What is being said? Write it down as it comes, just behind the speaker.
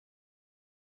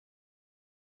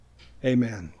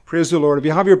Amen. Praise the Lord. If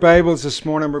you have your Bibles this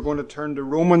morning, we're going to turn to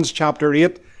Romans chapter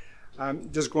 8.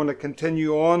 I'm just going to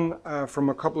continue on from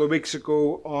a couple of weeks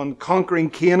ago on conquering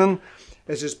Canaan.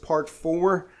 This is part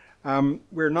 4.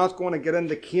 We're not going to get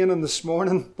into Canaan this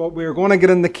morning, but we're going to get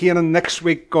into Canaan next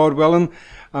week, God willing.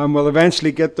 We'll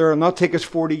eventually get there. It'll not take us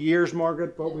 40 years,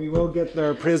 Margaret, but we will get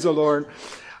there. Praise the Lord.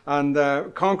 And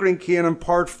conquering Canaan,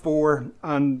 part 4.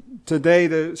 And today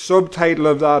the subtitle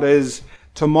of that is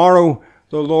Tomorrow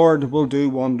the Lord will do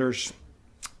wonders.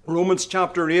 Romans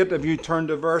chapter 8, if you turn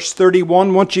to verse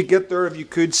 31, once you get there, if you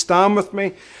could stand with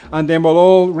me, and then we'll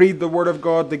all read the Word of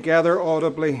God together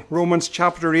audibly. Romans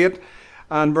chapter 8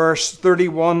 and verse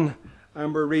 31,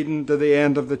 and we're reading to the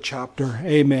end of the chapter.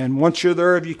 Amen. Once you're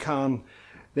there, if you can,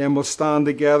 then we'll stand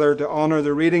together to honor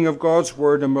the reading of God's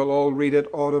Word, and we'll all read it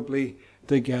audibly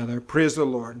together. Praise the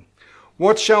Lord.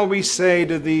 What shall we say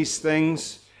to these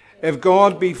things? If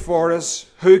God be for us,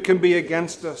 who can be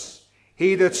against us?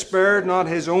 He that spared not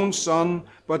his own Son,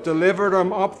 but delivered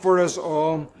him up for us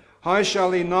all, how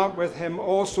shall he not with him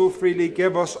also freely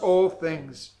give us all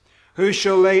things? Who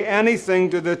shall lay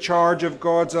anything to the charge of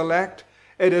God's elect?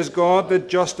 It is God that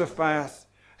justifieth.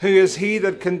 Who is he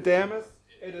that condemneth?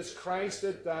 It is Christ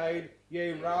that died,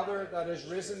 yea, rather that is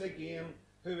risen again,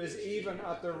 who is even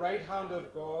at the right hand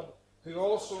of God, who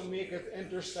also maketh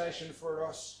intercession for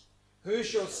us. Who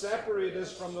shall separate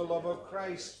us from the love of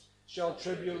Christ? Shall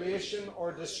tribulation,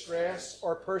 or distress,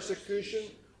 or persecution,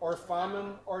 or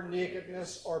famine, or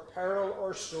nakedness, or peril,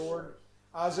 or sword?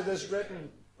 As it is written,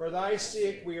 for thy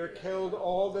sake we are killed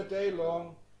all the day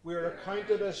long. We are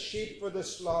accounted as sheep for the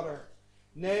slaughter.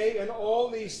 Nay, in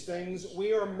all these things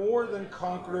we are more than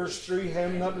conquerors through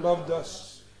him that loved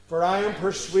us. For I am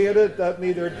persuaded that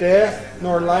neither death,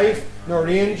 nor life, nor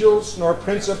angels, nor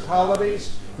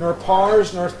principalities, nor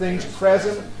powers, nor things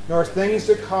present, nor things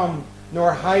to come,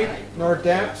 nor height, nor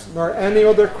depth, nor any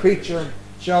other creature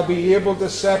shall be able to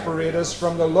separate us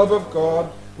from the love of God,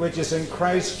 which is in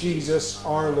Christ Jesus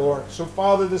our Lord. So,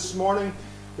 Father, this morning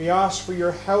we ask for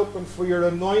your help and for your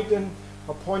anointing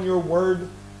upon your word.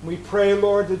 We pray,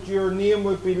 Lord, that your name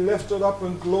would be lifted up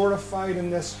and glorified in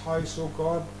this house, O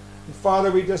God. And Father,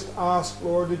 we just ask,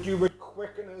 Lord, that you would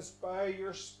quicken us by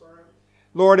your Spirit,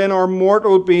 Lord, in our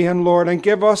mortal being, Lord, and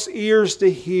give us ears to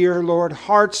hear, Lord,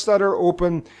 hearts that are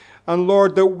open, and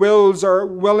Lord, the wills are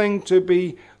willing to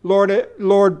be, Lord,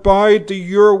 bowed to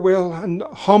your will. And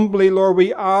humbly, Lord,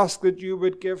 we ask that you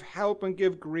would give help and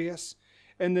give grace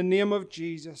in the name of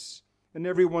Jesus. And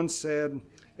everyone said,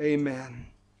 Amen.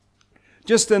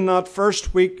 Just in that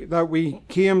first week that we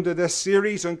came to this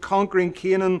series on conquering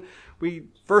Canaan, we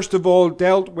first of all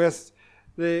dealt with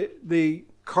the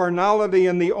carnality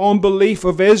and the unbelief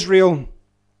of Israel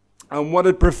and what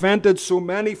had prevented so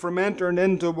many from entering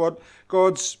into what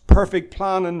God's perfect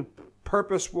plan and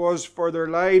purpose was for their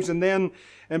lives. And then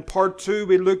in part 2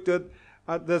 we looked at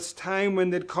this time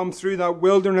when they'd come through that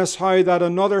wilderness, how that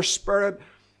another spirit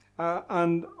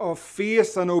and of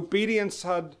faith and obedience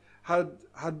had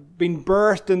been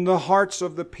birthed in the hearts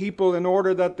of the people in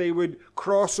order that they would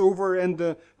cross over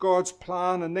into God's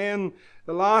plan. And then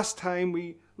the last time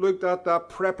we looked at that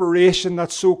preparation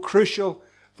that's so crucial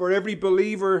for every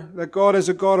believer, that God is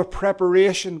a God of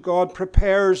preparation. God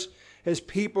prepares his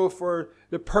people for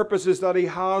the purposes that he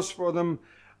has for them.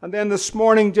 And then this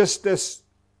morning, just this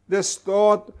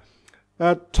thought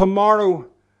that tomorrow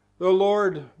the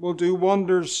Lord will do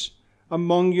wonders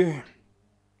among you.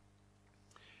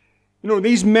 You know,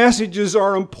 these messages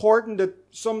are important that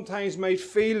sometimes might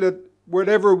feel that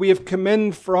whatever we have come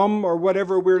in from or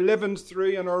whatever we're living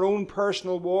through in our own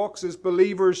personal walks as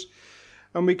believers,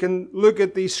 and we can look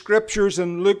at these scriptures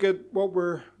and look at what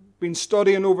we're been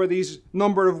studying over these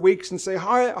number of weeks and say,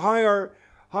 how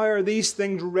are these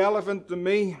things relevant to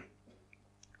me?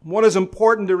 What is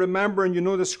important to remember, and you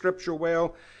know the scripture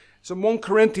well, is in 1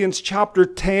 Corinthians chapter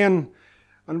 10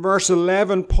 and verse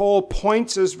 11, Paul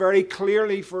points us very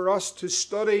clearly for us to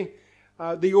study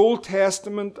the Old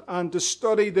Testament and to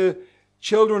study the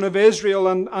children of Israel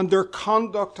and their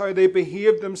conduct, how they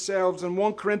behaved themselves. In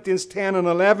 1 Corinthians 10 and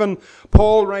 11,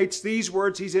 Paul writes these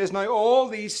words. He says, now all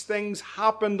these things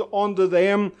happened unto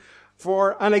them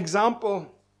for an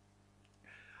example,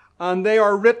 and they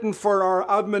are written for our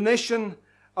admonition,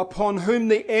 upon whom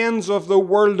the ends of the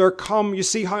world are come. You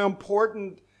see how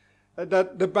important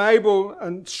that the Bible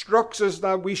instructs us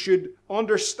that we should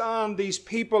understand these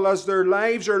people as their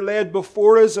lives are led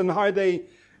before us and how they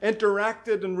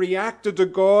interacted and reacted to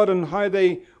God and how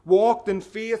they walked in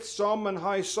faith, some, and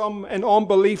how some in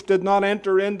unbelief did not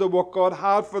enter into what God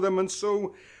had for them. And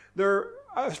so they're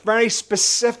very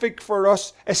specific for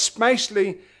us,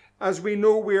 especially as we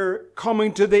know we're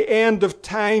coming to the end of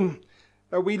time.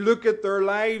 that we look at their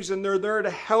lives and they're there to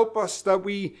help us, that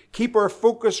we keep our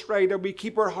focus right, and we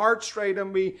keep our hearts right,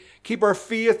 and we keep our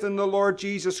faith in the Lord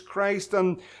Jesus Christ.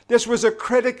 And this was a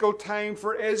critical time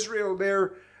for Israel.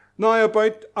 They're now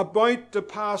about to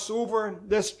pass over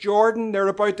this Jordan. They're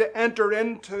about to enter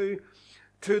into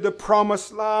the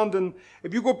promised land. And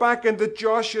if you go back into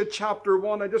Joshua chapter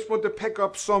 1, I just want to pick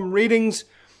up some readings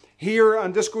here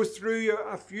and just go through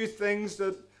a few things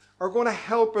that are going to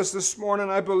help us this morning,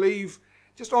 I believe,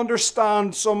 just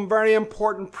understand some very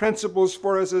important principles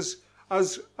for us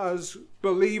as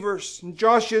believers. In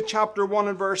Joshua chapter 1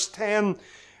 and verse 10,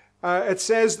 it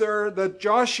says there that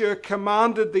Joshua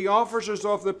commanded the officers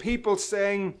of the people,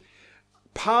 saying,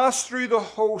 pass through the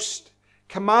host,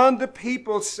 command the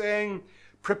people, saying,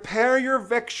 prepare your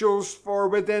victuals, for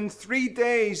within 3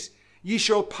 days ye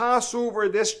shall pass over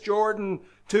this Jordan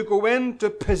to go in to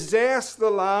possess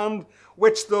the land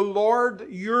which the Lord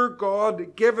your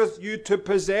God giveth you to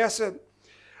possess it.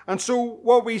 And so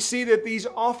what we see, that these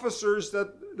officers,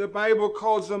 that the Bible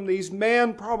calls them, these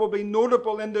men, probably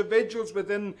notable individuals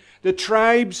within the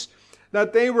tribes,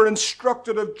 that they were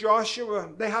instructed of Joshua.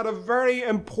 They had a very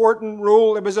important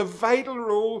role. It was a vital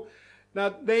role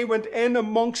that they went in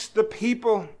amongst the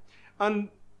people. And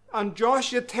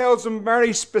Joshua tells them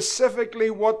very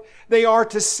specifically what they are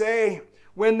to say.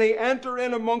 When they enter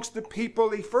in amongst the people,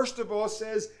 he first of all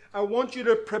says, I want you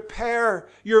to prepare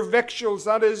your victuals.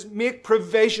 That is, make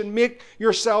provision, make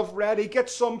yourself ready, get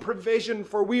some provision,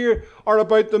 for we are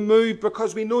about to move,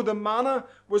 because we know the manna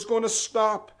was going to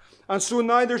stop. And so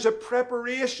now there's a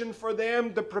preparation for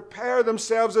them to prepare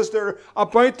themselves as they're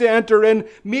about to enter in.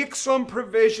 Make some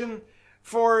provision,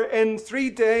 for in 3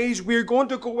 days we're going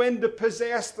to go in to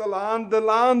possess the land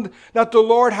that the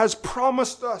Lord has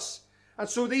promised us. And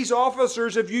so these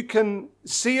officers, if you can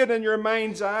see it in your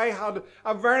mind's eye, had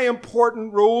a very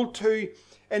important role to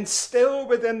instill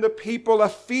within the people a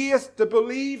faith to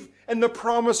believe in the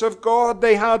promise of God.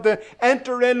 They had to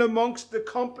enter in amongst the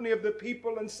company of the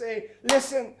people and say,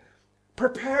 listen,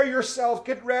 prepare yourself,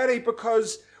 get ready,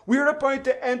 because we're about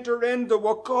to enter into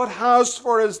what God has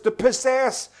for us, to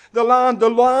possess the land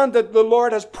that the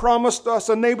Lord has promised us.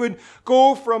 And they would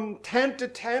go from tent to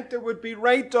tent. It would be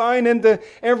right down into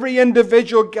every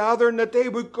individual gathering, that they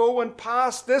would go and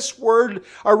pass this word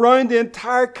around the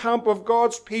entire camp of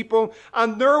God's people.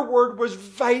 And their word was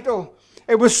vital.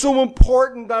 It was so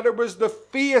important that it was the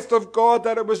faith of God,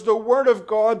 that it was the word of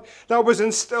God that was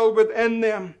instilled within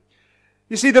them.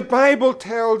 You see, the Bible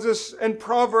tells us in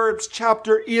Proverbs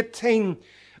chapter 18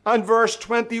 and verse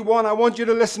 21, I want you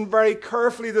to listen very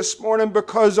carefully this morning,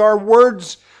 because our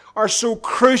words are so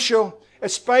crucial,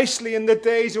 especially in the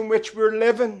days in which we're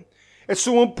living. It's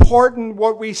so important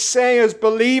what we say as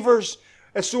believers.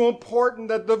 It's so important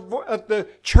that the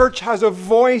church has a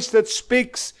voice that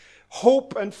speaks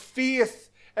hope and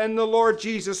faith in the Lord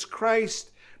Jesus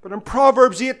Christ. But in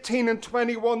Proverbs 18 and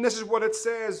 21, this is what it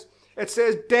says. It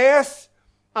says, death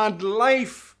and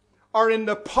life are in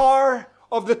the power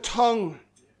of the tongue.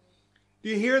 Do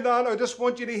you hear that? I just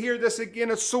want you to hear this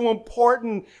again. It's so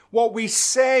important what we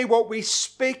say, what we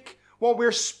speak, what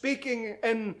we're speaking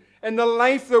in the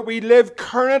life that we live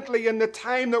currently, in the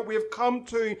time that we've come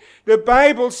to. The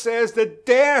Bible says that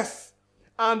death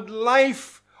and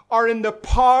life are in the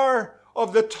power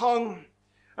of the tongue.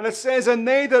 And it says, and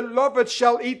they that love it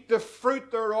shall eat the fruit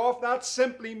thereof. That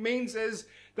simply means is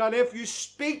that if you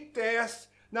speak death,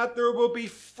 that there will be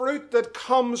fruit that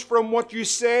comes from what you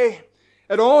say.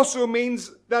 It also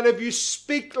means that if you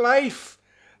speak life,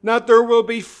 that there will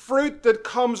be fruit that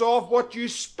comes off what you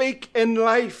speak in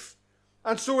life.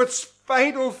 And so it's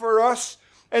vital for us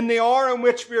in the hour in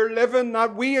which we're living,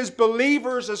 that we as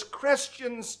believers, as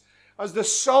Christians, as the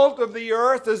salt of the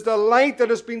earth, as the light that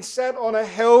has been set on a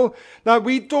hill, that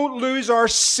we don't lose our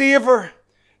savor,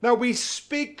 that we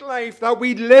speak life, that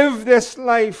we live this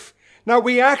life. Now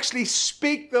we actually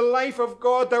speak the life of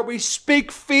God, that we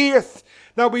speak faith,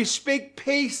 that we speak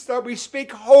peace, that we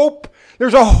speak hope.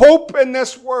 There's a hope in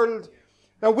this world.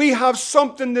 That we have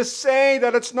something to say,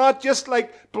 that it's not just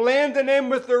like blending in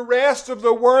with the rest of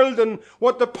the world and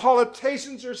what the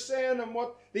politicians are saying and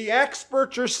what the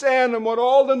experts are saying and what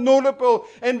all the notable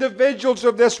individuals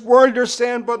of this world are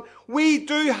saying. But we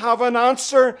do have an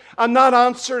answer, and that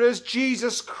answer is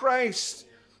Jesus Christ.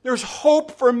 There's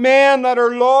hope for men that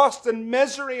are lost in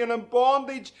misery and in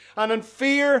bondage and in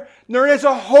fear. There is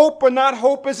a hope, and that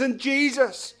hope is in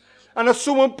Jesus. And it's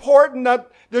so important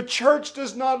that the church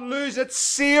does not lose its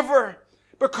savor,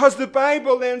 because the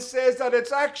Bible then says that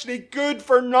it's actually good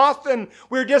for nothing.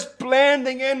 We're just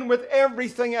blending in with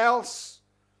everything else.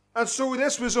 And so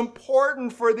this was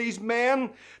important for these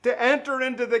men to enter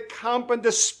into the camp and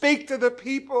to speak to the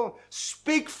people.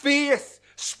 Speak faith.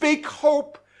 Speak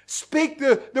hope. Speak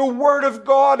the word of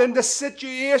God into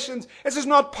situations. This is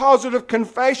not positive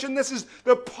confession. This is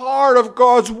the power of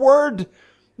God's word.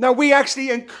 Now we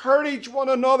actually encourage one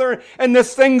another in the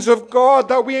things of God.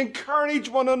 That we encourage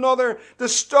one another to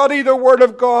study the word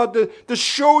of God. To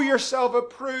show yourself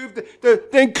approved. To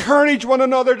encourage one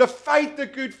another to fight the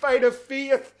good fight of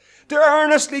faith. To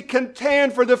earnestly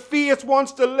contend for the faith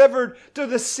once delivered to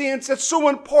the saints. It's so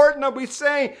important that we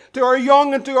say to our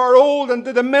young and to our old and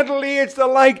to the middle-aged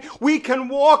alike, we can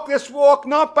walk this walk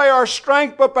not by our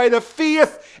strength but by the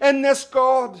faith in this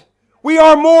God. We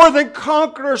are more than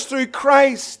conquerors through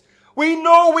Christ. We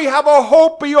know we have a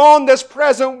hope beyond this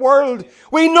present world.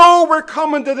 We know we're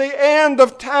coming to the end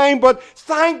of time, but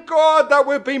thank God that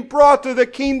we've been brought to the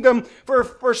kingdom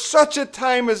for such a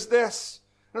time as this.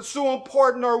 It's so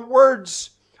important. Our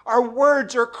words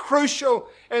are crucial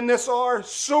in this hour,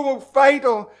 so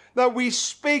vital that we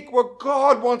speak what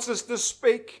God wants us to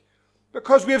speak,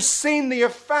 because we have seen the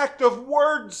effect of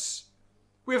words.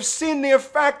 We have seen the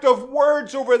effect of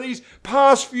words over these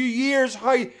past few years,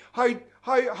 how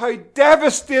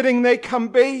devastating they can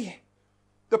be.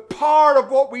 The power of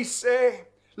what we say.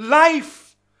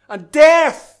 Life and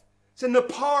death is in the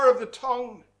power of the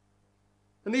tongue.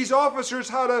 And these officers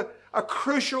had a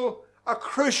crucial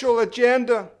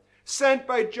agenda sent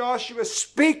by Joshua.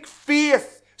 Speak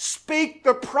faith. Speak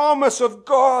the promise of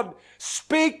God.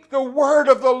 Speak the word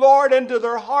of the Lord into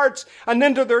their hearts and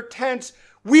into their tents.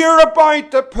 We are about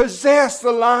to possess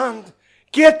the land.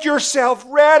 Get yourself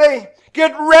ready.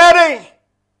 Get ready.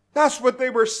 That's what they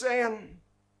were saying.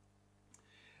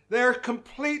 They're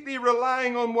completely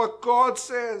relying on what God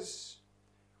says,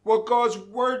 what God's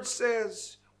word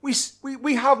says.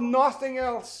 We have nothing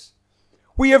else.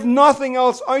 We have nothing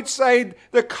else outside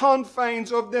the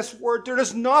confines of this word. There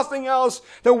is nothing else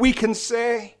that we can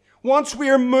say. Once we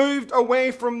are moved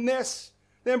away from this,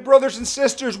 then brothers and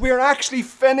sisters, we are actually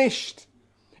finished.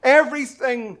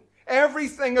 Everything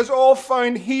is all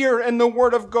found here in the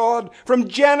Word of God. From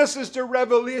Genesis to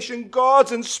Revelation,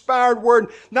 God's inspired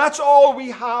Word. That's all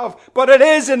we have, but it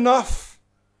is enough.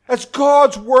 It's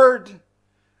God's Word.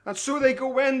 And so they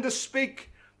go in to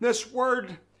speak this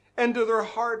Word into their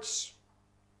hearts.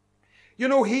 You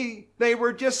know, they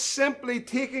were just simply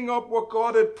taking up what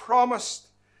God had promised,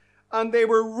 and they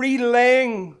were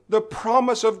relaying the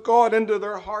promise of God into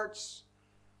their hearts.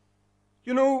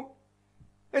 You know,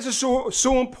 this is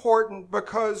so important,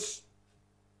 because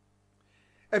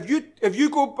if you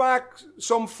go back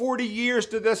some 40 years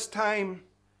to this time,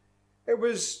 it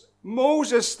was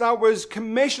Moses that was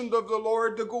commissioned of the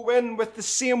Lord to go in with the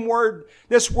same word.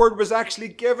 This word was actually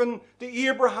given to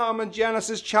Abraham in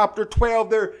Genesis chapter 12.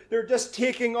 They're just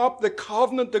taking up the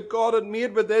covenant that God had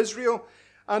made with Israel,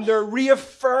 and they're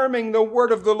reaffirming the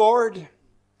word of the Lord.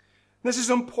 This is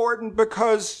important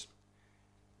because,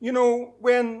 you know,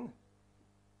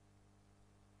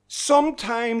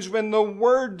 sometimes when the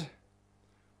word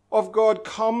of God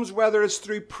comes, whether it's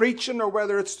through preaching or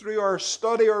whether it's through our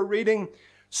study or reading,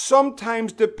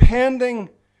 sometimes depending,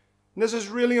 and this is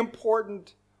really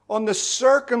important, on the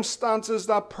circumstances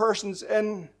that person's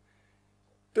in,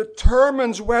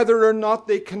 determines whether or not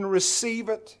they can receive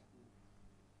it.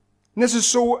 And this is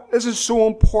so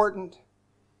important.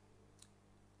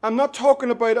 I'm not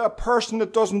talking about a person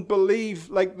that doesn't believe,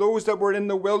 like those that were in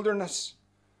the wilderness.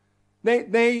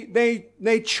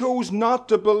 They chose not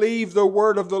to believe the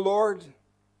word of the Lord.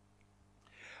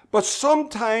 But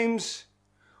sometimes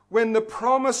when the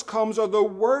promise comes or the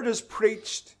word is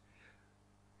preached,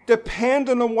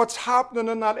 depending on what's happening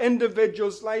in that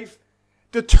individual's life,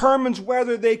 determines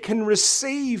whether they can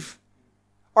receive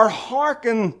or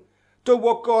hearken to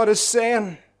what God is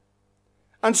saying.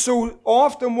 And so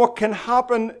often what can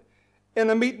happen in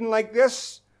a meeting like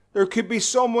this, there could be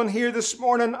someone here this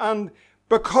morning, and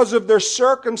because of their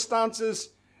circumstances,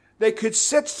 they could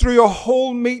sit through a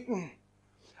whole meeting.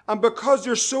 And because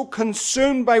they're so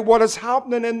consumed by what is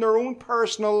happening in their own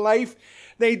personal life,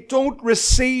 they don't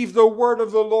receive the word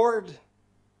of the Lord.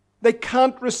 They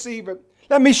can't receive it.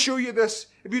 Let me show you this.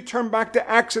 If you turn back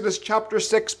to Exodus chapter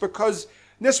 6, because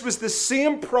this was the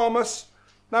same promise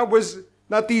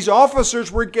that these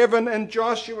officers were given in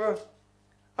Joshua.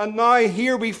 And now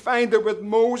here we find it with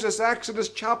Moses. Exodus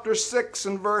chapter 6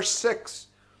 and verse 6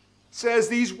 says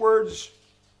these words.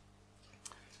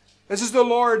 This is the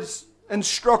Lord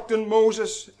instructing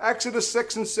Moses. Exodus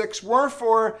 6 and 6.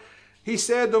 Wherefore he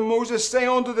said to Moses, say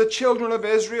unto the children of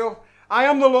Israel, I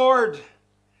am the Lord,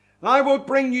 and I will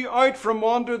bring you out from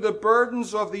under the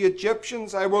burdens of the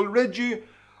Egyptians. I will rid you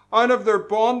Out of their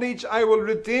bondage I will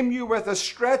redeem you with a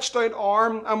stretched out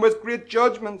arm and with great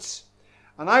judgments.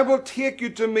 And I will take you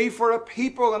to me for a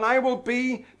people, and I will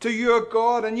be to you a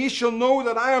God. And ye shall know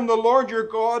that I am the Lord your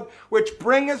God, which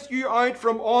bringeth you out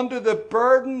from under the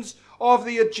burdens of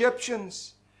the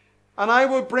Egyptians. And I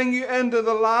will bring you into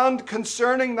the land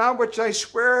concerning that which I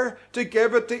swear to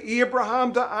give it to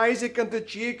Abraham, to Isaac, and to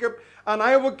Jacob. And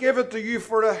I will give it to you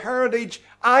for a heritage.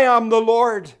 I am the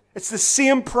Lord. It's the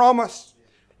same promise.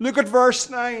 Look at verse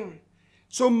 9.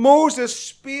 So Moses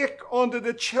spake unto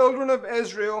the children of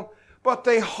Israel, but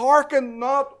they hearkened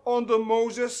not unto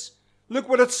Moses. Look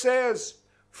what it says.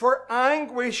 For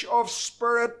anguish of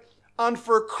spirit and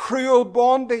for cruel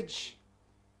bondage.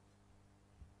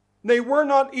 They were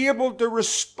not able to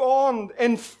respond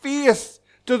in faith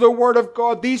to the word of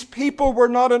God. These people were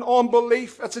not in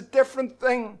unbelief. That's a different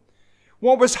thing.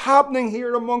 What was happening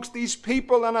here amongst these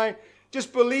people, and I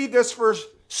just believe this for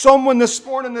someone this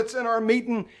morning that's in our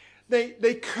meeting,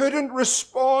 they couldn't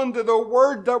respond to the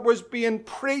word that was being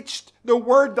preached, the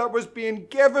word that was being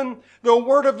given, the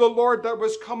word of the Lord that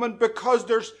was coming, because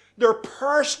their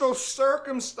personal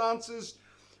circumstances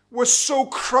was so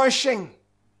crushing.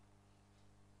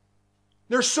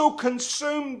 They're so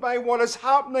consumed by what is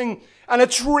happening, and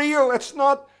it's real. It's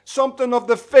not something of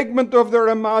the figment of their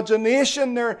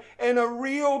imagination. They're in a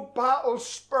real battle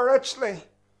spiritually.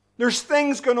 There's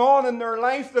things going on in their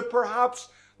life that perhaps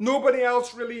nobody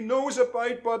else really knows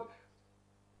about,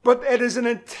 but it is an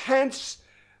intense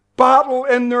battle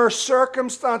in their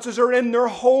circumstances or in their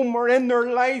home or in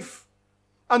their life.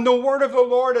 And the word of the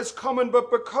Lord is coming, but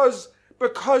because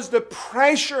the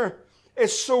pressure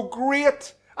is so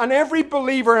great, and every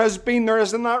believer has been there,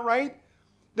 isn't that right?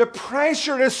 The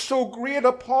pressure is so great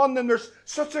upon them. There's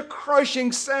such a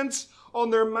crushing sense on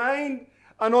their mind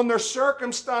and on their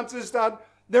circumstances that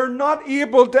they're not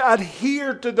able to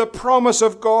adhere to the promise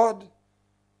of God.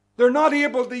 They're not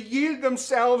able to yield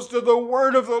themselves to the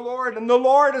word of the Lord. And the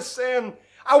Lord is saying,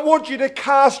 I want you to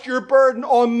cast your burden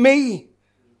on me.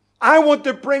 I want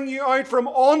to bring you out from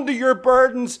under your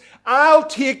burdens. I'll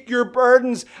take your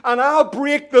burdens and I'll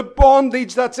break the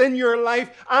bondage that's in your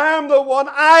life. I am the one.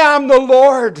 I am the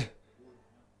Lord.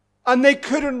 And they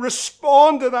couldn't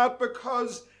respond to that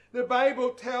because the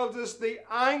Bible tells us the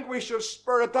anguish of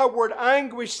spirit. That word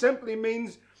anguish simply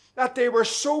means that they were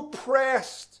so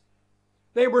pressed.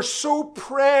 They were so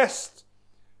pressed,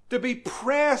 to be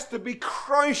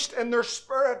crushed in their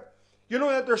spirit. You know,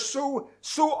 that they're so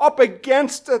up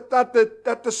against it that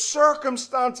the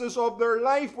circumstances of their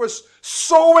life was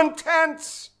so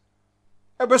intense.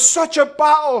 It was such a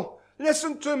battle.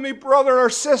 Listen to me, brother or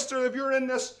sister, if you're in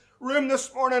this room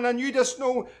this morning and you just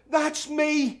know, that's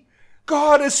me.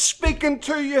 God is speaking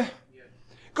to you.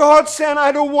 God's saying,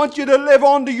 I don't want you to live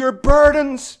under your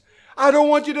burdens. I don't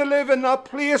want you to live in that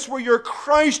place where you're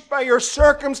crushed by your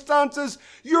circumstances.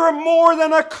 You're more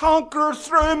than a conqueror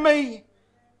through me.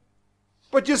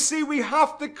 But you see, we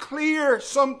have to clear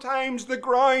sometimes the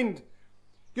ground.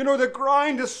 You know, the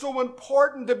ground is so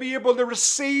important to be able to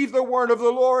receive the word of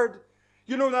the Lord.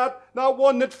 You know, that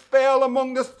one that fell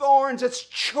among the thorns, it's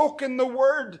choking the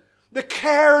word. The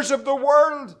cares of the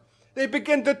world, they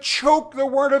begin to choke the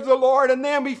word of the Lord. And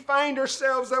then we find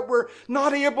ourselves that we're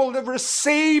not able to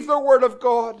receive the word of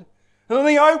God. And on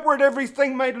the outward,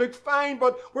 everything might look fine,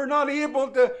 but we're not able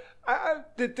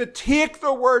to take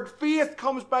the word. Faith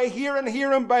comes by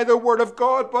hearing by the word of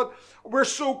God, but we're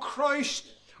so crushed,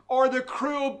 or the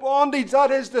cruel bondage, that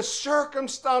is the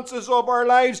circumstances of our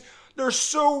lives, they're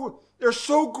so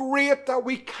great that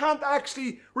we can't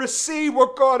actually receive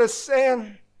what God is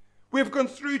saying. We've gone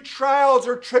through trials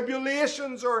or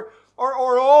tribulations or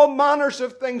all manners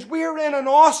of things. We're in an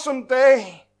awesome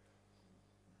day.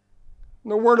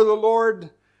 And the word of the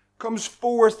Lord comes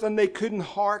forth and they couldn't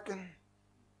hearken.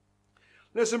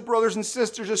 Listen, brothers and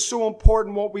sisters, it's so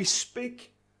important what we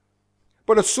speak.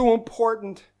 But it's so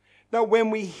important that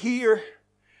when we hear,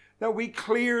 that we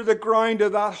clear the ground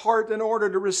of that heart in order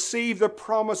to receive the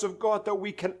promise of God, that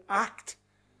we can act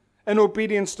in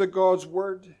obedience to God's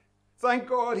word. Thank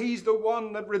God He's the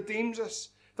one that redeems us.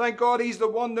 Thank God He's the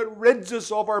one that rids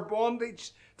us of our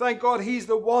bondage. Thank God He's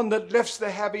the one that lifts the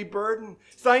heavy burden.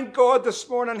 Thank God this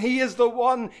morning He is the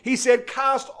one. He said,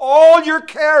 cast all your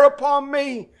care upon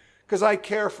me, because I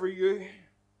care for you.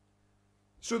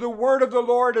 So the word of the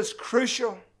Lord is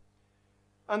crucial.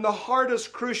 And the heart is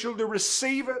crucial to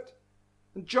receive it.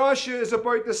 And Joshua is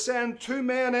about to send 2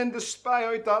 men in to spy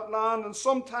out that land. And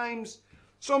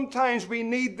sometimes we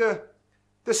need to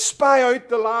spy out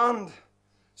the land.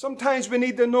 Sometimes we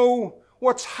need to know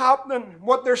what's happening,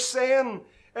 what they're saying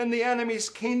in the enemy's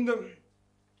kingdom.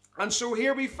 And so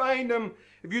here we find them.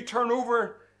 If you turn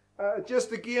over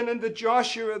just again into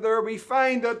Joshua there, we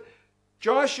find that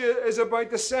Joshua is about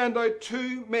to send out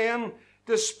 2 men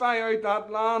to spy out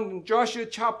that land. In Joshua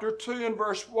chapter 2 and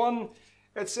verse 1,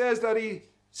 it says that he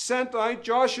sent out,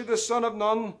 Joshua the son of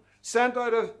Nun, sent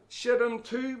out of Shittim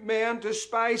 2 men to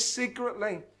spy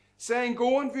secretly, saying,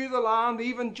 go and view the land,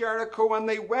 even Jericho. And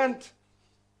they went,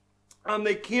 and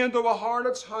they came to a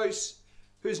harlot's house,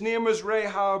 whose name was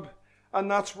Rahab, and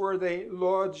that's where they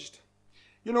lodged.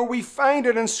 You know, we find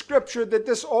it in Scripture that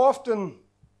this often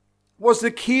was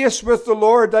the case with the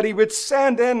Lord, that He would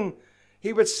send in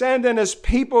His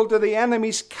people to the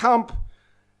enemy's camp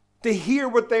to hear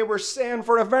what they were saying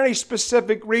for a very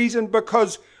specific reason,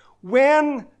 because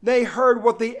when they heard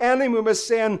what the enemy was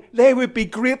saying, they would be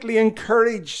greatly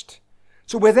encouraged.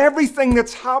 So with everything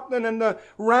that's happening and the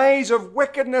rise of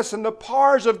wickedness and the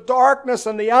powers of darkness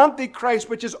and the Antichrist,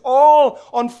 which is all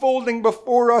unfolding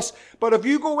before us, but if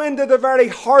you go into the very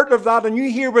heart of that and you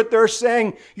hear what they're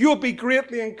saying, you'll be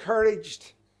greatly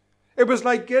encouraged. It was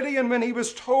like Gideon when he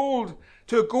was told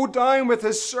to go down with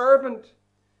his servant.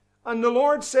 And the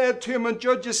Lord said to him in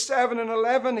Judges 7 and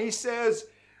 11, He says,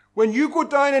 when you go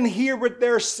down and hear what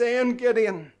they're saying,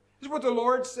 Gideon, this is what the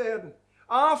Lord said,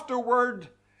 afterward,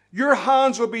 your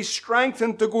hands will be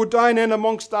strengthened to go down in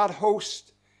amongst that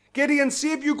host. Gideon,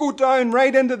 see if you go down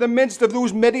right into the midst of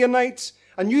those Midianites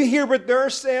and you hear what they're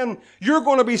saying, you're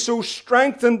going to be so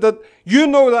strengthened that you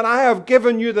know that I have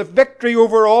given you the victory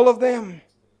over all of them.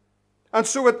 And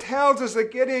so it tells us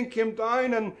that Gideon came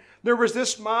down, and there was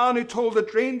this man who told a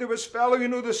dream to his fellow. You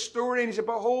know the story. And he said,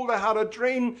 behold, I had a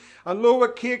dream, and lo,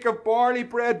 a cake of barley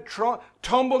bread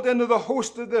tumbled into the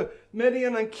host of the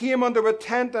Midian and came unto a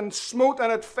tent and smote,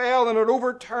 and it fell, and it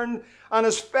overturned. And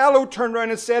his fellow turned around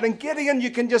and said, and Gideon,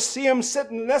 you can just see him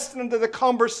sitting listening to the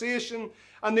conversation.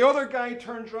 And the other guy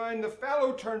turns around, the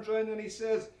fellow turns around, and he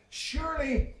says,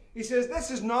 surely, he says, this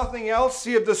is nothing else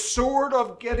save the sword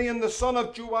of Gideon, the son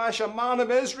of Joash, a man of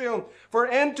Israel. For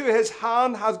into his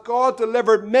hand has God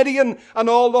delivered Midian and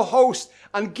all the host.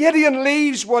 And Gideon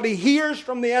leaves what he hears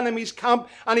from the enemy's camp,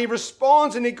 and he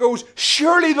responds and he goes,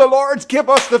 surely the Lord's give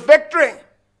us the victory.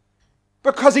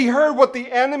 Because he heard what the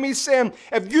enemy's saying.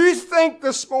 If you think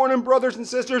this morning, brothers and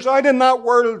sisters, out in that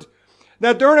world,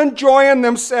 that they're enjoying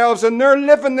themselves and they're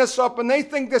living this up and they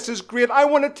think this is great, I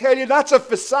want to tell you that's a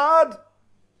facade.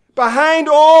 Behind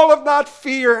all of that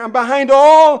fear and behind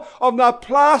all of that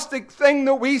plastic thing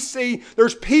that we see,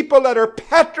 there's people that are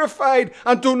petrified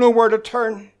and don't know where to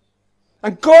turn.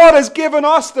 And God has given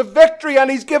us the victory,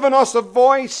 and He's given us a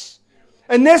voice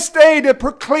in this day to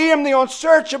proclaim the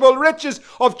unsearchable riches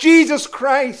of Jesus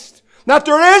Christ. That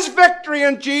there is victory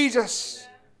in Jesus.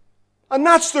 And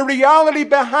that's the reality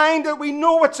behind it. We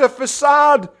know it's a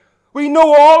facade. We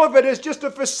know all of it is just a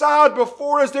facade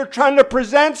before us. They're trying to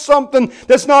present something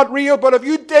that's not real. But if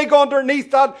you dig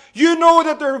underneath that, you know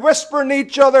that they're whispering to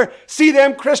each other. See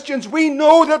them Christians, we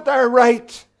know that they're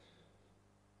right.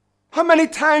 How many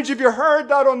times have you heard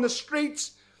that on the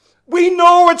streets? We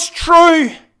know it's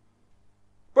true.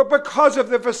 But because of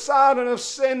the facade and of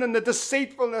sin and the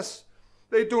deceitfulness,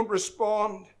 they don't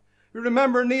respond. You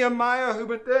remember Nehemiah, who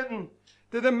went in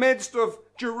to the midst of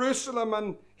Jerusalem,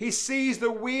 and he sees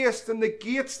the waste and the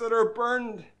gates that are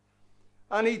burned.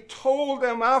 And he told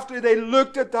them after they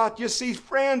looked at that, you see,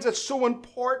 friends, it's so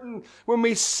important when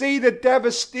we see the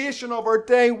devastation of our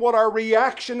day, what our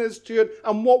reaction is to it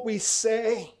and what we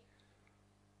say.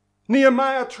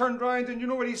 Nehemiah turned around and you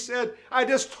know what he said? I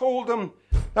just told them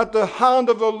that the hand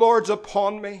of the Lord's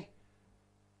upon me.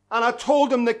 And I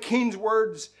told him the king's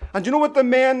words. And you know what the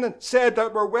men said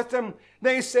that were with him?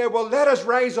 They said, well, let us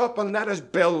rise up and let us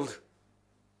build.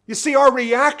 You see, our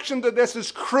reaction to this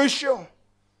is crucial.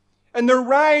 And the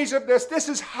rise of this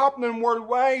is happening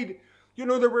worldwide. You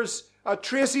know, there was,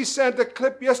 Tracy sent a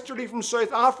clip yesterday from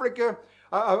South Africa,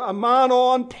 a man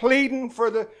on pleading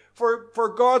for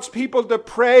God's people to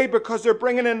pray because they're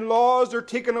bringing in laws, they're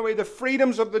taking away the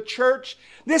freedoms of the church.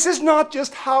 This is not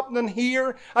just happening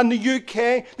here in the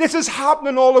UK. This is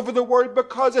happening all over the world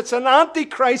because it's an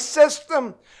antichrist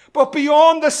system. But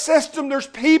beyond the system, there's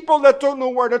people that don't know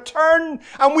where to turn,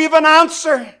 and we have an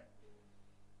answer.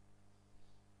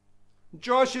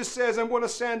 Joshua says, I'm going to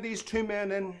send these 2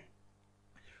 men in.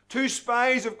 2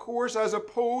 spies, of course, as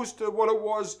opposed to what it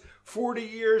was 40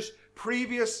 years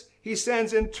previous. He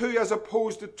sends in 2 as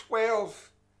opposed to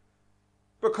 12.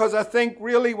 Because I think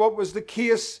really what was the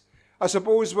case, I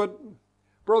suppose what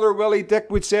Brother Willie Dick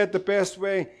would say it the best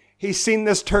way, he's seen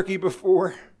this turkey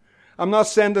before. I'm not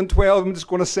sending 12, I'm just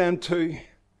going to send 2.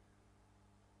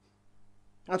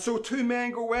 And so 2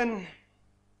 men go in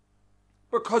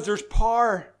because there's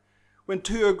power when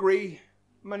 2 agree.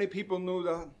 Many people know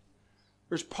that.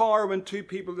 There's power when two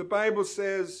people. The Bible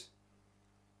says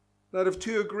that if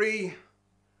two agree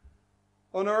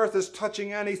on earth as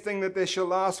touching anything that they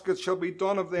shall ask, it shall be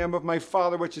done of them of my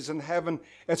Father which is in heaven.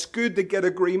 It's good to get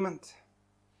agreement.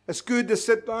 It's good to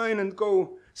sit down and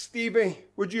go, Stevie,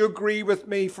 would you agree with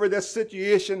me for this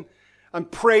situation? And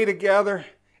pray together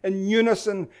in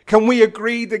unison. Can we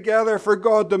agree together for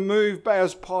God to move by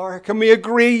His power? Can we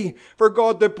agree for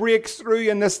God to break through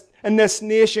in this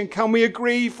nation? Can we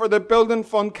agree for the building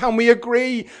fund? Can we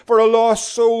agree for a lost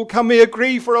soul? Can we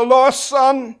agree for a lost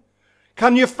son?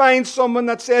 Can you find someone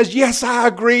that says, yes, I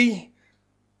agree?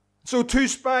 So two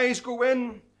spies go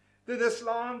in to this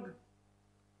land.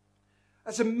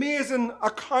 It's an amazing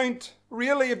account,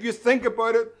 really, if you think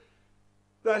about it,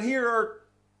 that here are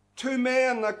two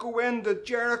men that go into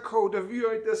Jericho to view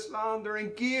out this land. They're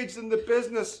engaged in the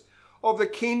business of the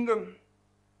kingdom.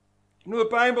 You know, the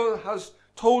Bible has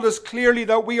told us clearly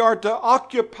that we are to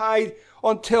occupy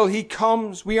until He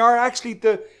comes. We are actually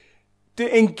to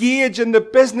engage in the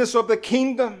business of the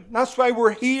kingdom. That's why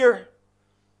we're here.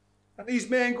 And these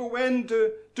men go in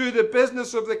to do the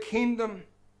business of the kingdom.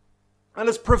 And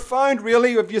it's profound,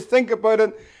 really, if you think about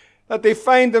it, that they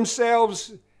find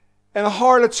themselves in a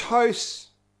harlot's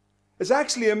house. It's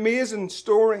actually an amazing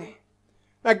story.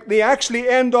 Like, they actually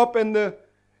end up in the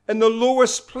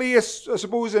lowest place, I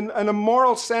suppose, in a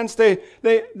moral sense. They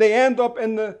end up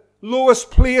in the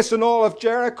lowest place in all of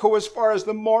Jericho as far as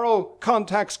the moral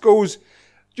context goes. Do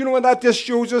you know what that just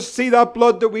shows us? See that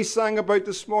blood that we sang about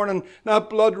this morning? That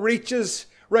blood reaches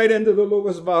right into the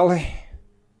lowest valley.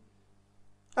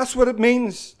 That's what it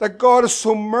means, that God is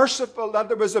so merciful that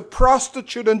there was a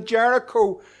prostitute in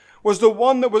Jericho was the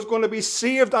one that was going to be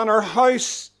saved on her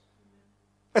house.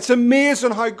 It's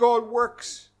amazing how God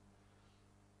works.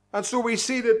 And so we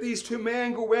see that these two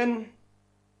men go in,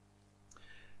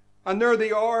 and there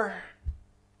they are.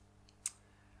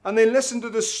 And they listen to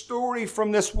the story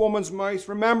from this woman's mouth.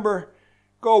 Remember,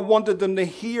 God wanted them to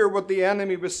hear what the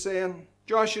enemy was saying.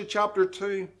 Joshua chapter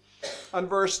 2 and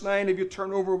verse 9, if you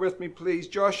turn over with me, please.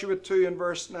 Joshua 2 and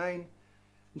verse 9.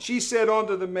 And she said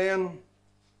unto the men,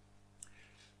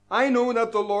 I know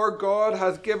that the Lord God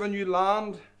hath given you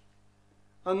land,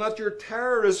 and that your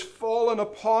terror is fallen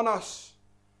upon us,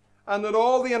 and that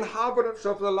all the inhabitants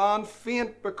of the land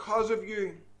faint because of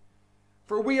you.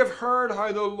 For we have heard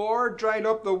how the Lord dried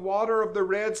up the water of the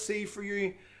Red Sea for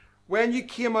you when you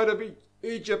came out of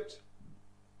Egypt,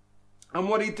 and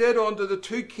what He did unto the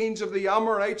two kings of the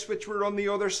Amorites, which were on the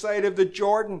other side of the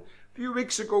Jordan. A few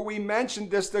weeks ago we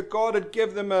mentioned this, that God had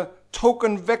given them a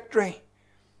token victory.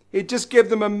 He just gave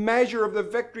them a measure of the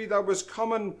victory that was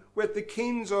coming with the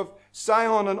kings of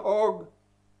Sihon and Og.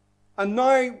 And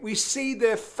now we see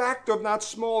the effect of that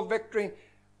small victory.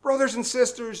 Brothers and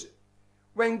sisters,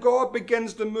 when God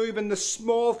begins to move in the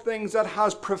small things, that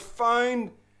has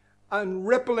profound and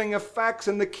rippling effects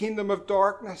in the kingdom of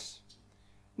darkness.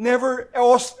 Never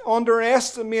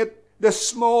underestimate the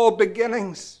small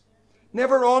beginnings.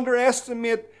 Never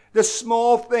underestimate the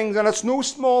small things. And it's no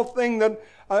small thing that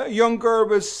a young girl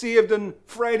was saved on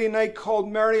Friday night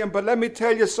called Miriam. But let me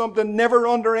tell you something. Never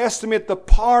underestimate the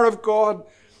power of God.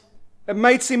 It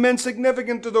might seem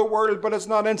insignificant to the world, but it's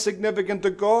not insignificant to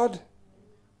God.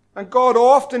 And God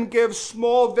often gives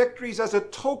small victories as a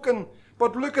token.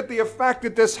 But look at the effect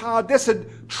that this had. This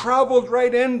had traveled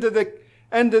right into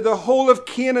the whole of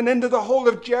Canaan, into the whole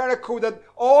of Jericho, that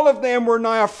all of them were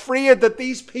now afraid that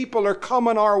these people are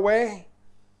coming our way.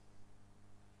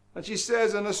 And she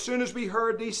says, and as soon as we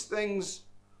heard these things,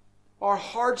 our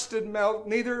hearts did melt,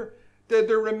 neither did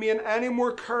there remain any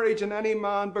more courage in any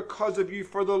man because of you.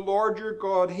 For the Lord your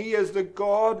God, He is the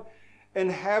God in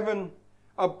heaven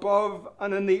above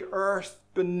and in the earth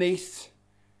beneath.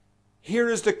 Here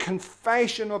is the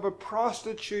confession of a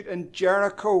prostitute in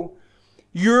Jericho.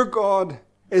 Your God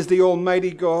is the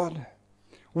Almighty God.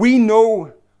 We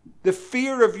know the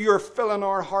fear of you are filling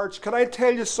our hearts. Could I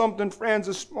tell you something, friends,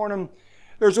 this morning?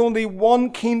 There's only one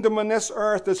kingdom on this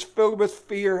earth that's filled with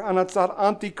fear, and it's that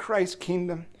Antichrist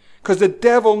kingdom. Because the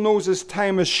devil knows his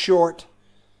time is short.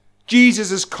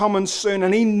 Jesus is coming soon,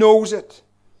 and he knows it.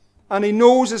 And he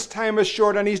knows his time is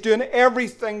short, and he's doing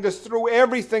everything to throw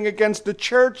everything against the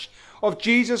church of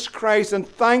Jesus Christ. And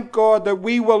thank God that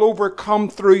we will overcome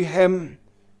through Him.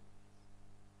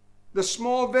 The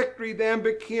small victory then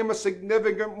became a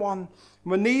significant one.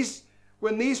 When these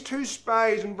two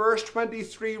spies in verse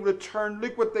 23 returned,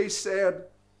 look what they said.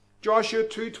 Joshua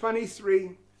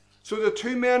 2:23. So the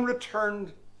two men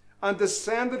returned and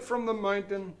descended from the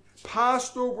mountain,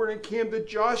 passed over and came to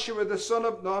Joshua the son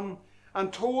of Nun,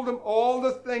 and told him all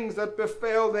the things that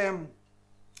befell them.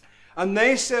 And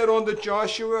they said unto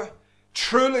Joshua,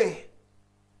 truly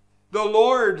The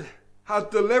Lord hath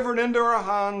delivered into our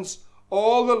hands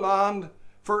all the land,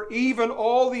 for even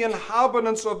all the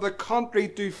inhabitants of the country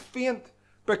do faint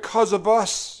because of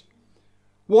us.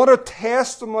 What a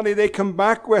testimony they come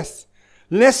back with.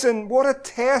 Listen, what a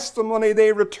testimony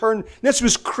they return. This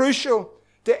was crucial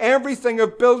to everything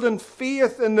of building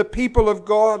faith in the people of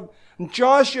God. And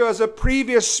Joshua, as a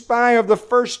previous spy of the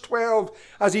first 12,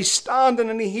 as he's standing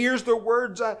and he hears the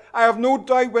words, I have no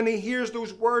doubt when he hears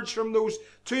those words from those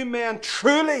two men,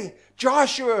 truly,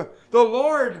 Joshua, the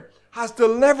Lord has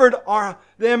delivered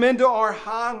them into our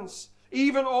hands.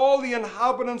 Even all the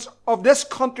inhabitants of this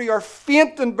country are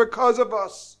fainting because of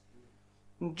us.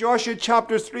 In Joshua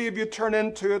chapter 3, if you turn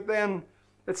into it then,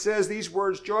 it says these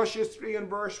words, Joshua 3 and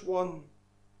verse 1.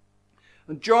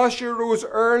 And Joshua rose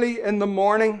early in the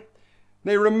morning.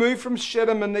 They removed from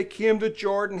Shittim and they came to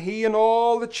Jordan, he and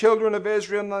all the children of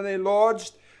Israel, and they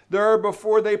lodged there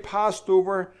before they passed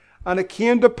over. And it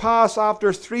came to pass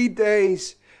after 3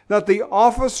 days that the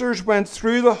officers went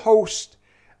through the host,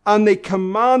 and they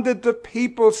commanded the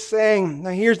people, saying, now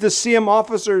here's the same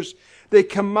officers, they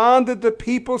commanded the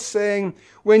people, saying,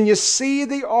 when you see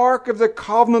the ark of the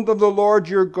covenant of the Lord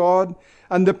your God,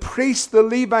 and the priests, the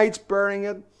Levites, bearing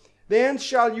it, then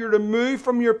shall you remove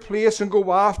from your place and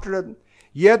go after it.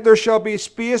 Yet there shall be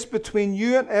space between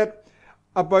you and it,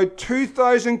 about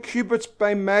 2,000 cubits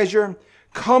by measure.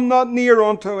 Come not near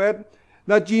unto it,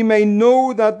 that ye may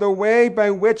know that the way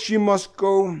by which ye must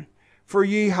go. For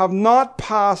ye have not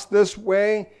passed this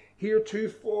way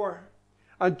heretofore.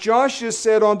 And Joshua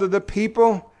said unto the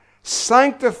people,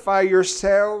 sanctify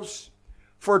yourselves,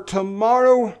 for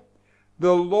tomorrow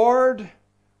the Lord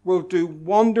will do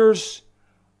wonders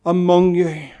among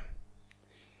you.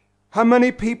 How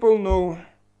many people know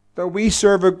that we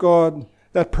serve a God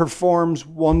that performs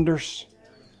wonders?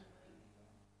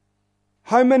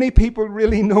 How many people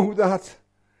really know that?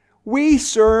 We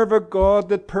serve a God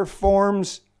that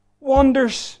performs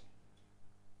wonders.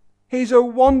 He's a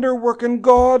wonder-working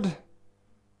God.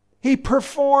 He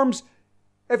performs.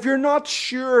 If you're not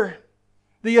sure,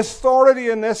 the authority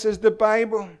in this is the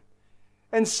Bible.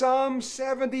 In Psalm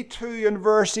 72 and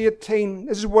verse 18,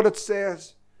 this is what it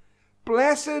says.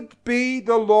 Blessed be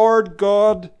the Lord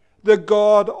God, the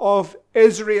God of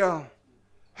Israel,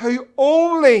 who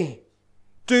only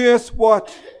doeth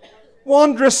what?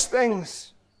 Wondrous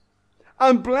things.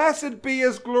 And blessed be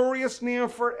his glorious name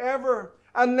forever.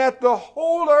 And let the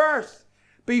whole earth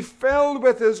be filled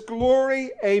with his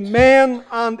glory. Amen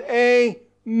and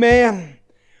amen.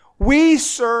 We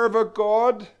serve a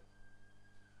God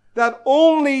that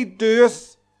only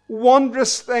doeth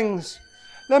wondrous things.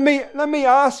 Let me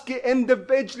ask you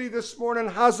individually this morning,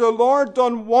 has the Lord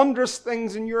done wondrous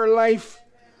things in your life?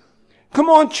 Come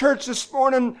on, church, this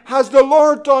morning, has the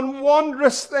Lord done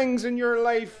wondrous things in your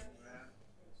life?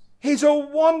 He's a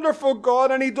wonderful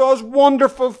God and he does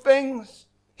wonderful things.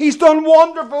 He's done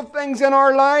wonderful things in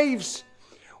our lives.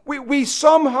 We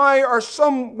somehow or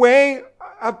some way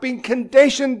have been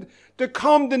conditioned to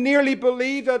come to nearly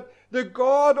believe that the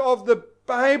God of the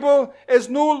Bible is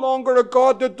no longer a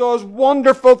God that does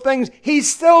wonderful things. He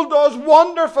still does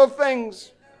wonderful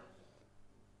things.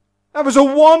 That was a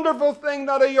wonderful thing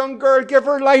that a young girl gave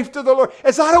her life to the Lord.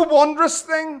 Is that a wondrous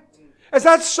thing? Is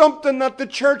that something that the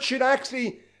church should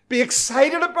actually be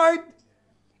excited about?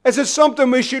 Is it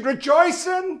something we should rejoice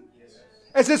in?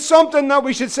 Is it something that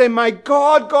we should say, my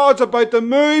God, God's about to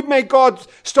move. May God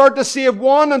start to save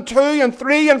 1 and 2 and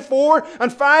 3 and 4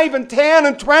 and 5 and 10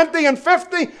 and 20 and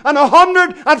 50 and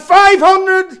 100 and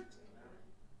 500?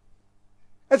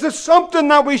 Is it something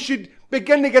that we should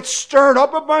begin to get stirred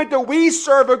up about? That we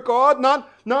serve a God, not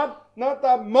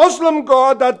that Muslim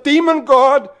God, that demon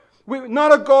God,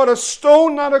 not a God of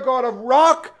stone, not a God of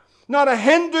rock, not a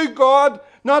Hindu God,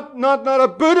 not a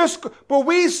Buddhist, but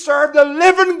we serve the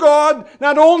living God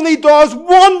that only does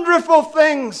wonderful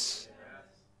things.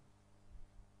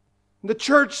 The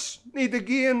church need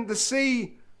again to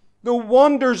see the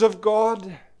wonders of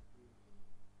God.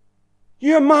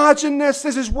 You imagine this?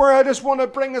 This is where I just want to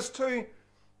bring us to.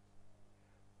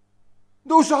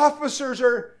 Those officers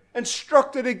are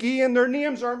instructed again. Their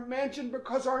names aren't mentioned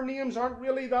because our names aren't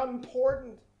really that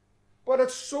important. But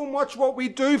it's so much what we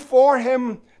do for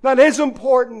him that is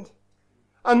important.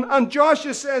 And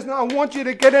Joshua says, now I want you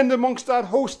to get in amongst that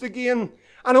host again.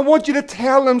 And I want you to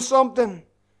tell them something.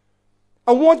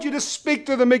 I want you to speak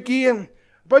to them again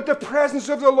about the presence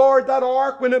of the Lord, that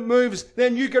ark when it moves.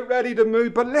 Then you get ready to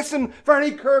move. But listen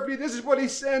very carefully. This is what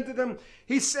he's saying to them.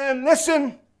 He's saying,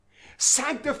 listen,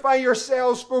 sanctify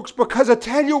yourselves, folks, because I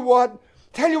tell you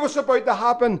what's about to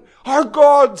happen. Our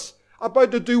God's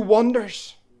about to do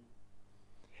wonders.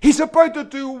 He's about to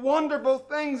do wonderful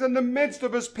things in the midst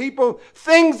of His people.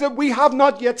 Things that we have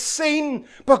not yet seen.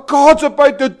 But God's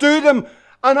about to do them.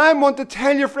 And I want to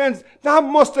tell you, friends, that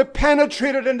must have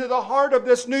penetrated into the heart of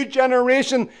this new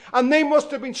generation. And they must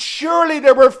have been, surely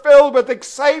they were filled with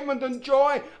excitement and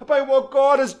joy about what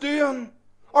God is doing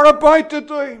or about to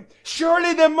do.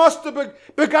 Surely they must have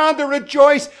began to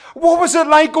rejoice. What was it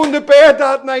like going to bed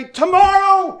that night?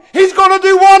 Tomorrow, He's going to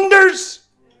do wonders.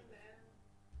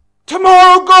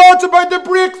 Tomorrow, God's about to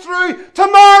break through.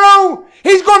 Tomorrow,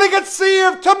 He's going to get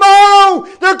saved. Tomorrow,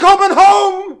 they're coming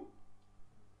home.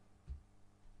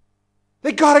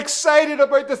 They got excited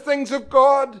about the things of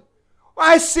God.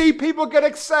 I see people get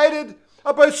excited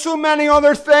about so many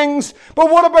other things.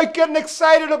 But what about getting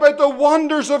excited about the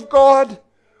wonders of God?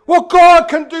 What God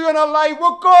can do in a life.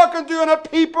 What God can do in a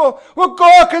people. What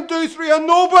God can do through a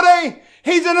nobody.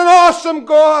 He's an awesome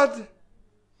God.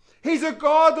 He's a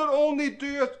God that only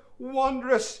doeth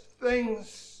wondrous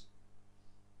things.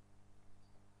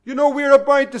 You know, we're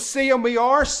about to see, and we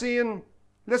are seeing,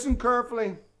 listen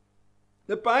carefully,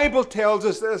 the Bible tells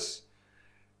us this,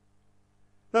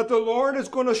 that the Lord is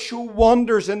going to show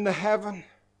wonders in the heaven.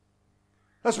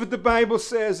 That's what the Bible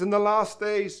says in the last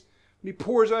days. He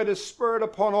pours out His Spirit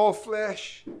upon all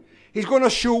flesh. He's going to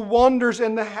show wonders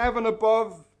in the heaven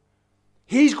above.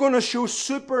 He's going to show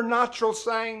supernatural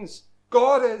signs.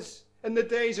 God is. In the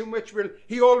days in which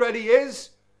He already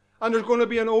is. And there's going to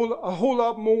be a whole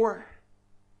lot more.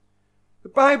 The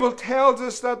Bible tells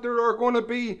us that there are going to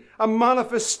be a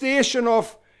manifestation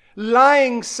of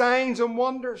lying signs and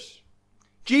wonders.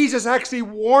 Jesus actually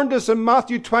warned us in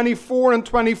Matthew 24 and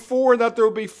 24 that there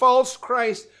will be false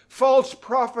Christ, false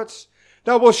prophets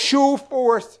that will show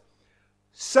forth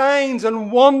signs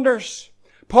and wonders.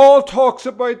 Paul talks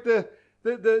about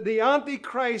the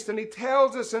Antichrist, and he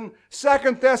tells us in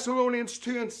 2 Thessalonians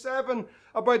 2 and 7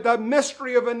 about that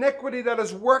mystery of iniquity that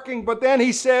is working. But then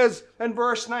he says in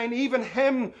verse 9, even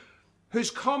him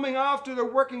who's coming after the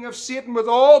working of Satan with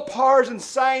all powers and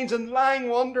signs and lying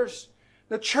wonders.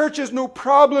 The church has no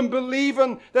problem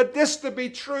believing that this to be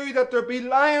true, that there'll be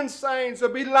lying signs,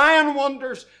 there'll be lying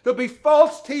wonders, there'll be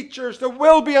false teachers, there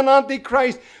will be an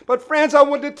Antichrist. But friends, I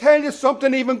want to tell you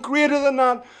something even greater than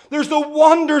that. There's the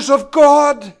wonders of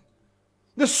God.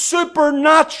 The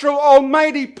supernatural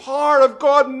almighty power of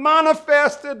God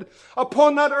manifested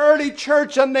upon that early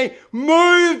church, and they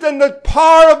moved in the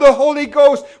power of the Holy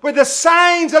Ghost with the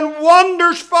signs and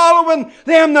wonders following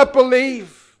them that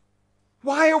believe.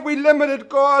 Why are we limited,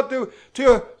 God,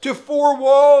 to four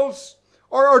walls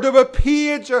or to a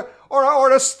page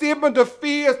or a statement of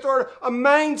faith or a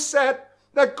mindset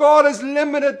that God is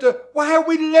limited to? Why are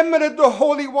we limited to the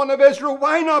Holy One of Israel?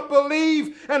 Why not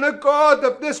believe in a God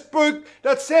of this book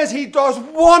that says He does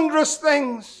wondrous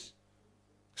things?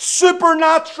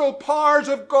 Supernatural powers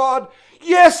of God.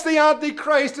 Yes, the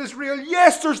Antichrist is real.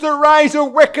 Yes, there's the rise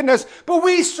of wickedness. But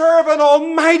we serve an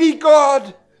almighty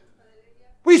God.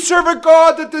 We serve a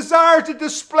God that desires to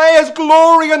display His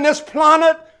glory on this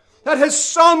planet, that His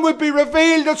Son would be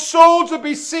revealed, that souls would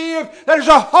be saved, that there's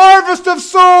a harvest of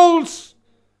souls.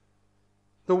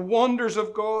 The wonders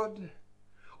of God.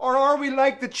 Or are we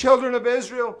like the children of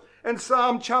Israel in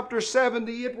Psalm chapter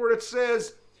 78 where it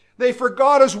says, they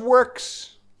forgot His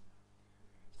works.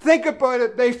 Think about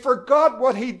it. They forgot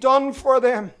what He done for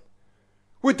them.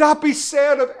 Would that be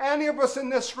said of any of us in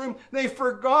this room? They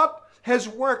forgot His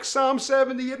work, Psalm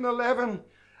 78 and 11,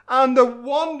 and the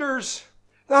wonders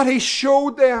that He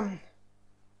showed them,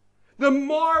 the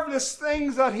marvelous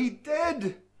things that He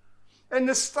did in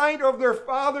the sight of their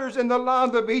fathers in the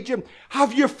land of Egypt.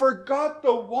 Have you forgot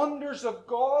the wonders of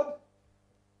God?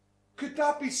 Could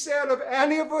that be said of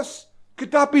any of us?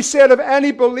 Could that be said of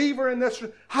any believer in this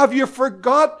room? Have you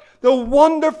forgot the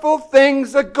wonderful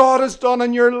things that God has done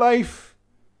in your life?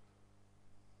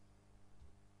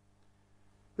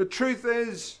 The truth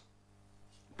is,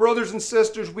 brothers and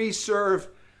sisters, we serve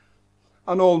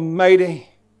an almighty,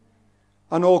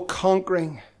 an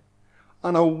all-conquering,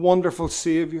 and a wonderful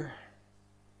Savior.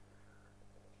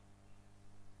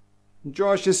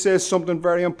 Josh just says something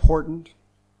very important.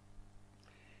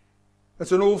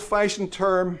 It's an old-fashioned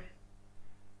term,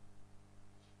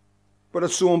 but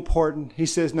it's so important. He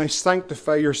says, now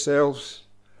sanctify yourselves,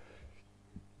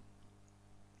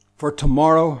 for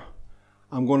tomorrow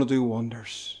I'm going to do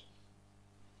wonders.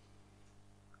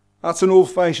 That's an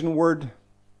old-fashioned word.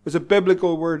 It's a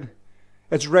biblical word.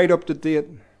 It's right up to date.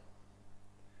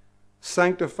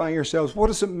 Sanctify yourselves. What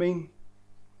does it mean?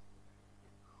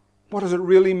 What does it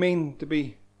really mean to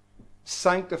be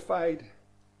sanctified?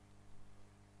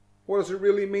 What does it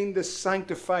really mean to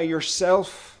sanctify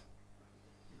yourself?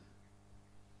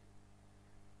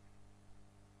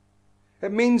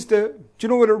 It means do you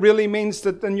know what it really means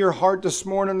that in your heart this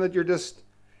morning that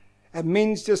it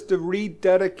means just to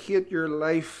rededicate your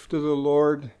life to the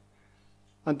Lord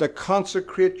and to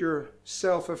consecrate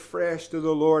yourself afresh to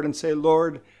the Lord and say,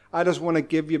 Lord, I just want to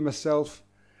give you myself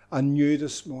anew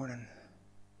this morning.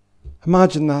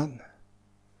 Imagine that.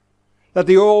 That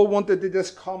they all wanted to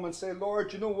just come and say,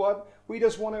 Lord, you know what? We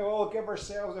just want to all give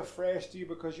ourselves afresh to you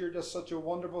because you're just such a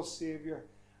wonderful Savior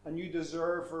and you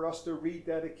deserve for us to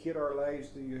rededicate our lives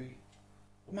to you.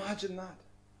 Imagine that.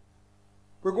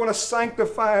 We're going to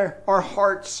sanctify our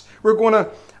hearts. We're going to,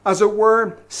 as it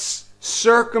were,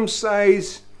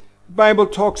 circumcise. The Bible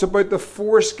talks about the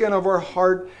foreskin of our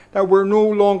heart, that we're no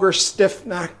longer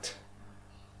stiff-necked.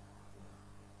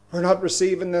 We're not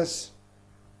receiving this.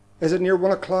 Is it near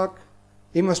 1 o'clock?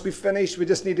 He must be finished. We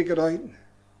just need to get out.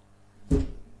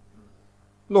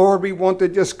 Lord, we want to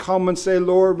just come and say,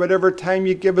 Lord, whatever time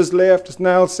you give us left, as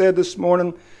Niall said this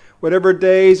morning, whatever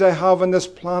days I have on this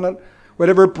planet,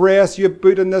 whatever breath you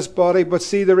put in this body, but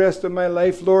see the rest of my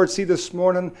life, Lord, see this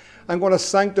morning, I'm going to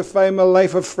sanctify my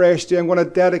life afresh to you. I'm going to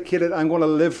dedicate it. I'm going to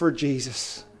live for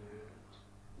Jesus.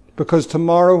 Because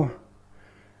tomorrow,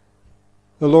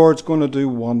 the Lord's going to do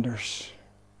wonders.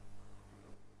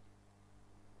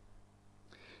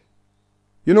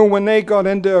 You know, when they got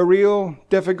into a real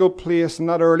difficult place in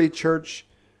that early church,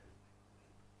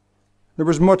 there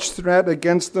was much threat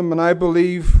against them, and I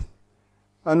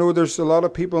know there's a lot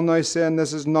of people now saying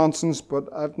this is nonsense, but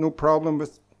I have no problem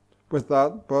with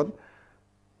that. But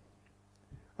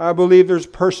I believe there's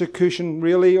persecution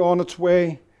really on its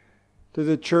way to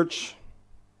the church.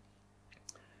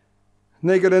 And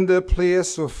they got into a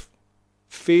place of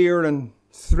fear and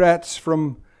threats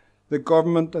from the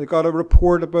government. I got a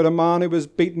report about a man who was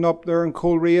beaten up there in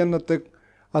Coleraine at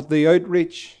the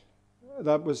outreach.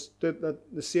 That was the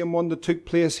same one that took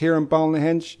place here in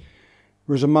Ballynahinch.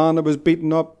 There was a man that was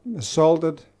beaten up,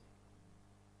 assaulted.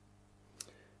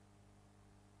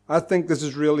 I think this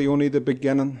is really only the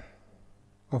beginning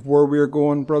of where we're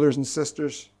going, brothers and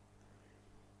sisters.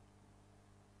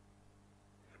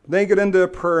 They get into a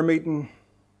prayer meeting.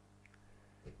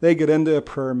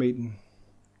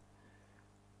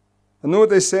 I know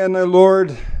what they say now,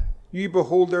 Lord, you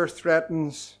behold their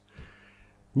threatens.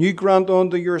 You grant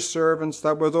unto your servants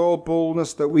that with all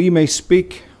boldness that we may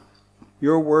speak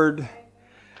your word.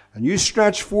 And you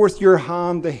stretch forth your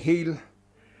hand to heal,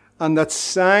 and that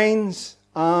signs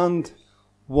and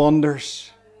wonders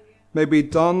may be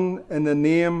done in the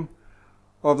name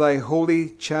of thy holy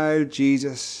child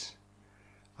Jesus.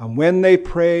 And when they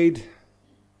prayed,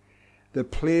 the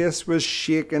place was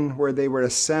shaken where they were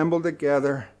assembled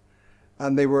together,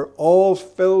 and they were all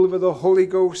filled with the Holy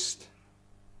Ghost,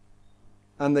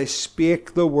 and they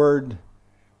spake the word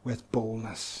with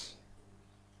boldness.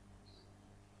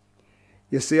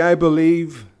 You see, I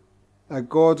believe that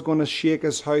God's going to shake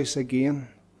his house again.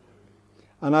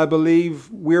 And I believe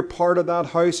we're part of that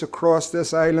house across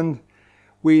this island.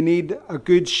 We need a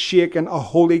good shaking, a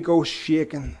Holy Ghost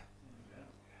shaking.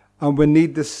 And we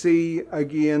need to see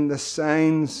again the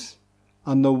signs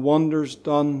and the wonders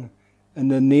done in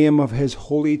the name of his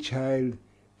holy child,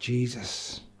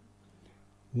 Jesus.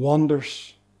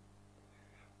 Wonders.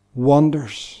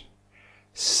 Wonders.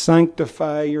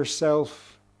 Sanctify yourself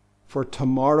for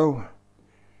tomorrow.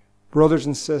 Brothers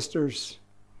and sisters,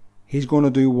 he's going to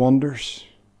do wonders.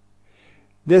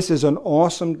 This is an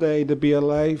awesome day to be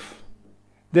alive.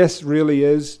 This really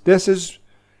is. This is,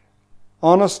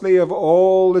 honestly, of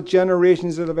all the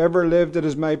generations that have ever lived, it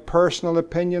is my personal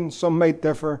opinion. Some might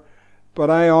differ. But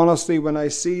I honestly, when I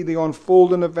see the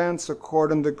unfolding events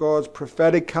according to God's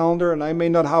prophetic calendar, and I may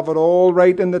not have it all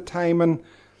right in the timing,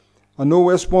 I know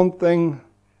it's one thing,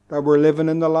 that we're living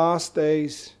in the last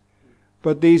days.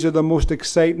 But these are the most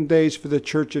exciting days for the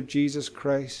Church of Jesus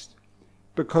Christ.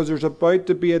 Because there's about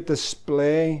to be a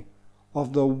display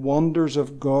of the wonders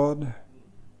of God.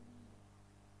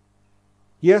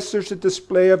 Yes, there's a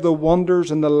display of the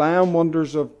wonders and the Lamb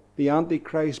wonders of the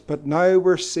Antichrist, but now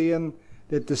we're seeing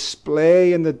the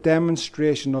display and the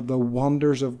demonstration of the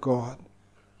wonders of God.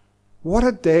 What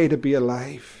a day to be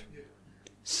alive.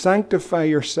 Sanctify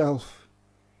yourself.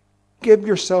 Give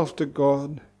yourself to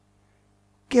God.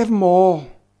 Give him all.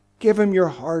 Give him your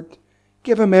heart.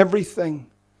 Give him everything.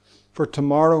 For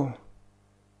tomorrow,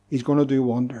 he's going to do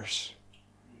wonders.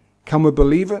 Can we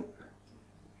believe it?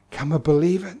 Can we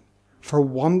believe it? For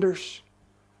wonders.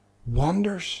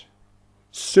 Wonders.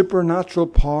 Supernatural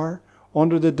power.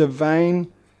 Under the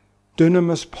divine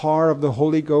dunamis power of the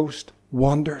Holy Ghost,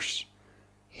 wonders,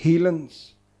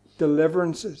 healings,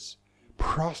 deliverances,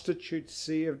 prostitutes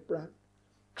saved,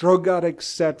 drug addicts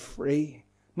set free,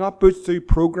 not put through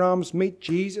programs, meet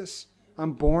Jesus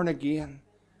and born again.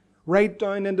 Right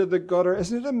down into the gutter.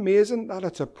 Isn't it amazing that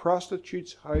it's a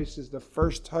prostitute's house is the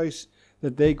first house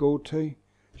that they go to? Do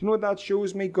you know what that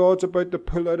shows me? God's about to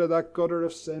pull out of that gutter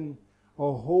of sin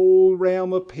a whole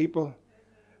realm of people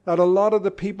that a lot of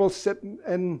the people sitting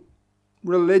in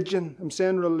religion, I'm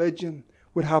saying religion,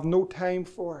 would have no time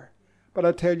for. But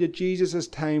I tell you, Jesus has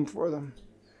time for them.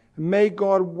 And may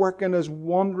God work in His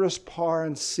wondrous power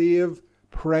and save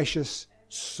precious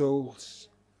souls.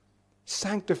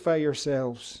 Sanctify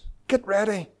yourselves. Get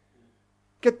ready.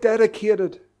 Get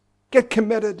dedicated. Get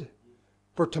committed.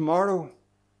 For tomorrow,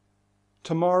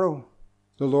 the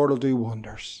Lord will do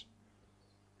wonders.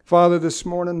 Father, this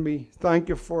morning we thank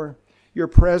you for your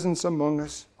presence among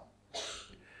us.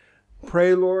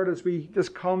 Pray, Lord, as we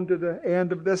just come to the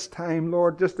end of this time,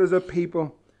 Lord, just as a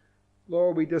people,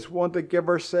 Lord, we just want to give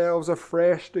ourselves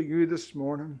afresh to you this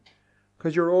morning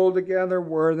because you're altogether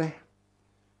worthy.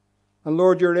 And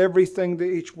Lord, you're everything to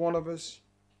each one of us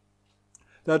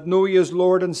that know you as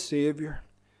Lord and Savior.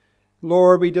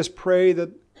 Lord, we just pray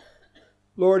that,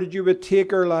 Lord, that you would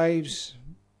take our lives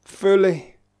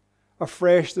fully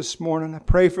afresh this morning. I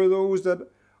pray for those that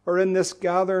are in this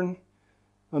gathering,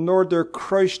 and Lord, they're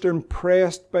crushed and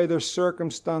pressed by their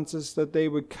circumstances, that they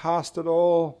would cast it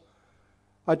all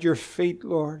at your feet,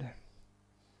 Lord.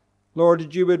 Lord,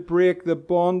 that you would break the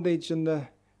bondage and the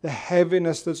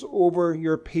heaviness that's over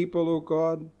your people, O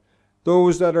God.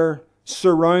 Those that are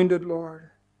surrounded, Lord.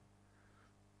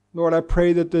 Lord, I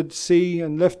pray that they'd see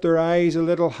and lift their eyes a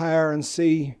little higher and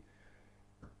see,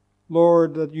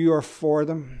 Lord, that you are for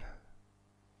them.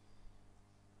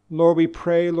 Lord, we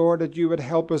pray, Lord, that you would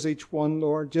help us each one,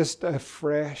 Lord, just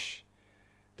afresh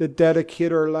to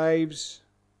dedicate our lives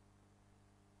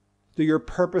to your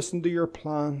purpose and to your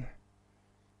plan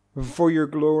for your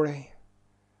glory.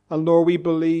 And Lord, we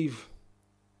believe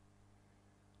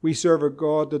we serve a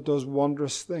God that does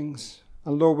wondrous things.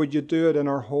 And Lord, would you do it in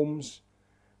our homes?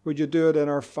 Would you do it in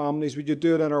our families? Would you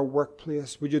do it in our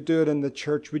workplace? Would you do it in the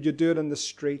church? Would you do it in the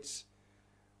streets?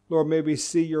 Lord, may we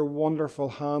see your wonderful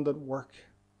hand at work.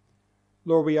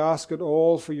 Lord, we ask it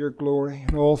all for your glory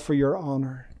and all for your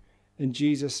honor. In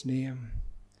Jesus' name,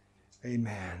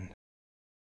 amen.